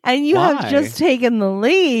 And you Why? have just taken the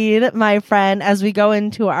lead, my friend, as we go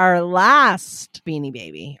into our last Beanie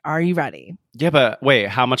Baby. Are you ready? Yeah, but wait,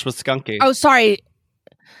 how much was Skunky? Oh, sorry.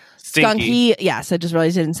 Stinky. Skunky. Yes, I just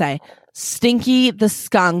realized I didn't say. Stinky the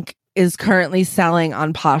skunk is currently selling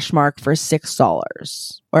on Poshmark for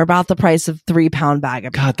 $6, or about the price of 3-pound bag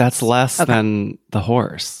of beans. God, that's less than the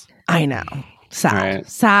horse. I know. Sad. Right.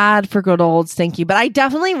 Sad for good old Stinky. But I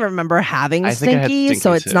definitely remember having I think I had Stinky,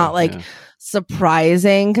 so Stinky it's not too, like yeah.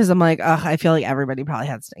 surprising, because I'm like, ugh, I feel like everybody probably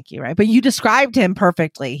had Stinky, right? But you described him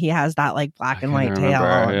perfectly. He has that like black and I white can't tail.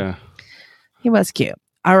 remember, yeah. He was cute.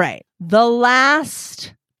 All right. The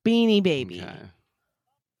last Beanie Baby. Okay.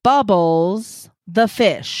 Bubbles the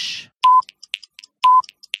fish.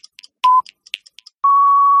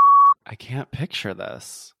 I can't picture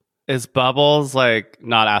this. Is Bubbles like,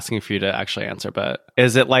 not asking for you to actually answer, but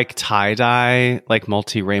is it like tie-dye, like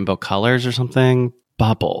multi-rainbow colors or something?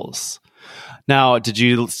 Bubbles. Now, did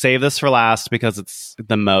you save this for last because it's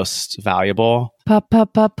the most valuable? Pop,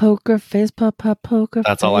 pop, pop, poker face, pop, pop, poker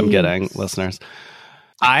That's face. all I'm getting, listeners.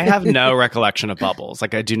 I have no recollection of Bubbles.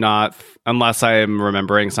 Like, I do not, unless I'm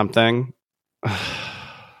remembering something.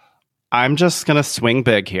 I'm just going to swing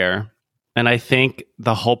big here. And I think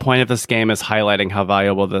the whole point of this game is highlighting how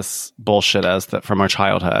valuable this bullshit is that from our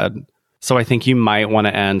childhood. So I think you might want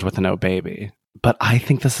to end with an oh baby. But I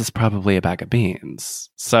think this is probably a bag of beans.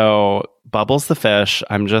 So Bubbles the fish,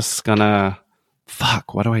 I'm just going to...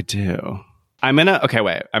 Fuck, what do I do? I'm going to... Okay,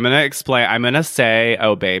 wait. I'm going to explain. I'm going to say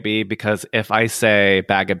oh baby because if I say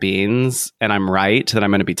bag of beans and I'm right, then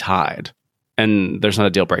I'm going to be tied. And there's not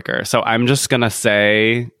a deal breaker. So I'm just going to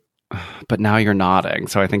say... But now you're nodding,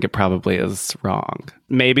 so I think it probably is wrong.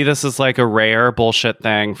 Maybe this is like a rare bullshit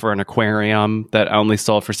thing for an aquarium that only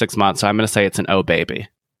sold for 6 months, so I'm going to say it's an oh baby.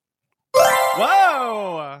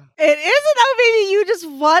 Whoa! It is an oh baby. You just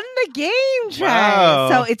won the game, Trey. Wow.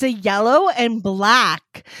 So it's a yellow and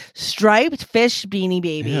black striped fish beanie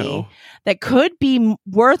baby Ew. that could be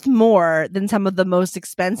worth more than some of the most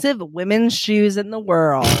expensive women's shoes in the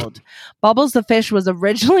world. Bubbles the fish was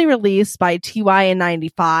originally released by TY in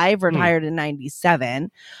 95, retired in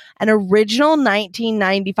 97. An original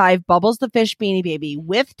 1995 Bubbles the fish beanie baby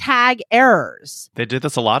with tag errors They did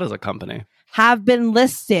this a lot as a company. have been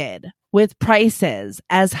listed with prices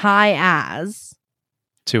as high as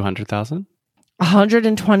 $200,000?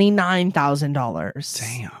 $129,000.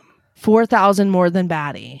 Damn. $4,000 more than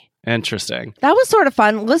Batty. Interesting. That was sort of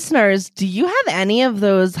fun. Listeners, do you have any of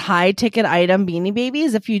those high ticket item beanie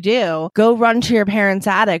babies? If you do, go run to your parents'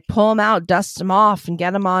 attic, pull them out, dust them off, and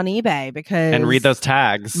get them on eBay because... And read those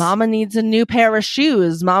tags. Mama needs a new pair of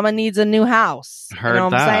shoes. Mama needs a new house. Heard you know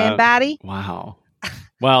what that. I'm saying, Batty? Wow.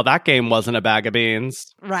 Well, that game wasn't a bag of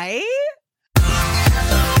beans. Right?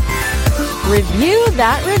 Review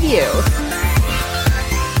that review.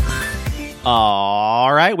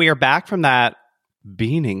 All right, we are back from that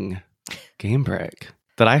beaning game break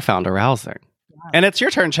that I found arousing. And it's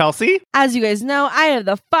your turn, Chelsea. As you guys know, I have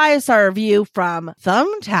the 5-star review from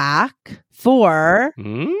Thumbtack for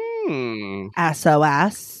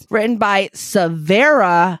SOS, written by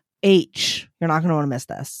Severa H. You're not going to want to miss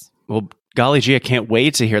this. Well, golly gee, I can't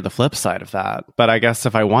wait to hear the flip side of that. But I guess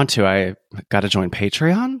if I want to, I got to join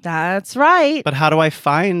Patreon. That's right. But how do I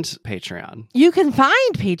find Patreon? You can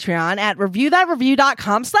find Patreon at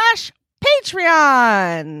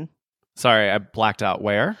reviewthatreview.com/Patreon. Sorry, I blacked out.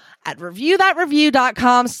 Where? At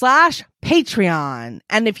reviewthatreview.com/Patreon.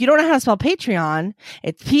 And if you don't know how to spell Patreon,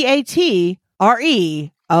 it's Patreon.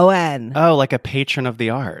 Oh, like a patron of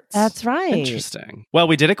the arts. That's right. Interesting. Well,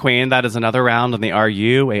 we did it, Queen. That is another round on the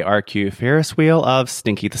RQ Ferris wheel of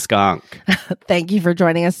Stinky the Skunk. Thank you for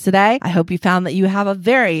joining us today. I hope you found that you have a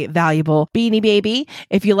very valuable beanie baby.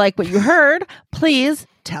 If you like what you heard, please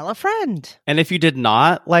tell a friend. And if you did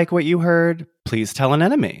not like what you heard, please tell an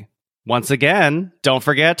enemy. Once again, don't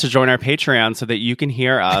forget to join our Patreon so that you can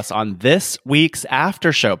hear us on this week's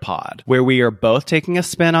After Show Pod, where we are both taking a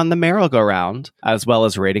spin on the merry-go-round, as well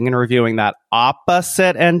as rating and reviewing that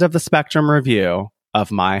opposite end of the spectrum review of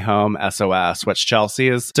My Home SOS, which Chelsea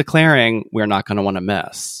is declaring we're not going to want to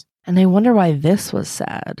miss. And I wonder why this was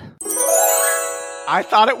sad. I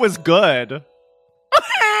thought it was good. It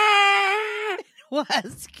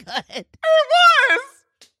was good. It was.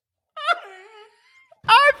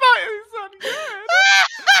 I thought it was good.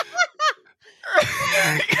 I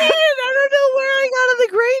don't know where I got on the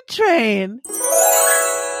great train.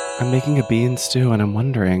 I'm making a bean stew and I'm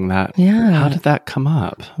wondering that. Yeah. How did that come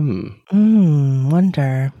up?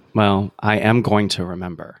 Wonder. Well, I am going to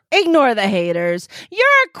remember. Ignore the haters.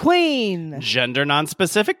 You're a queen. Gender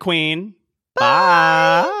non-specific queen.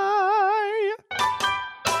 Bye.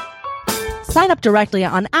 Sign up directly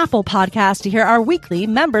on Apple Podcasts to hear our weekly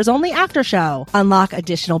members-only after show. Unlock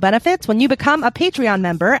additional benefits when you become a Patreon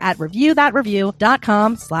member at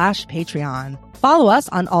reviewthatreview.com/Patreon. Follow us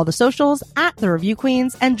on all the socials at The Review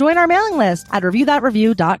Queens and join our mailing list at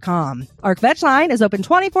reviewthatreview.com. Our Kvetch line is open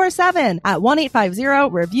 24/7 at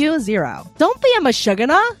 1-850-REVIEW-0. Don't be a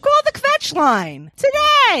mashugana. Call the Kvetch line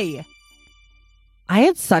today. I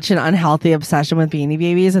had such an unhealthy obsession with Beanie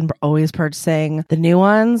Babies and always purchasing the new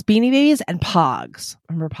ones, Beanie Babies and Pogs.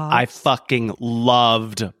 Remember Pogs? I fucking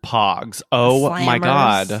loved Pogs. Oh my Slammers.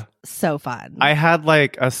 God. So fun. I had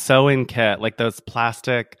like a sewing kit, like those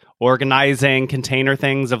plastic organizing container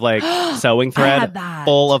things of like sewing thread had that.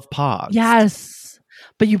 full of Pogs. Yes.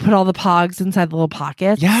 But you put all the Pogs inside the little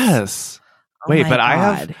pockets? Yes. Wait, my but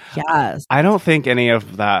God. Yes. I don't think any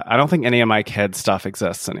of that. I don't think any of my kids' stuff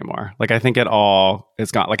exists anymore. Like I think it all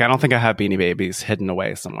is gone. Like I don't think I have Beanie Babies hidden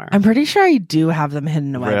away somewhere. I'm pretty sure I do have them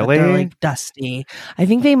hidden away. But they're Really? like dusty. I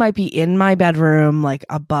think they might be in my bedroom, like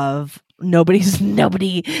above. Nobody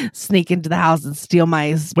sneak into the house and steal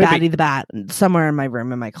my Wait, Batty the Bat somewhere in my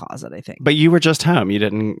room in my closet. I think. But you were just home. You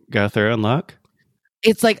didn't go through and look.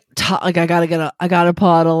 It's like like I gotta pull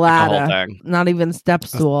out a The whole ladder. thing. Not even step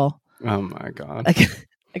stool. Oh my God.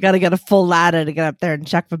 I gotta get a full ladder to get up there and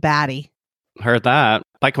check for Batty. Heard that.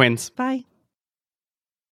 Bye, Queens. Bye.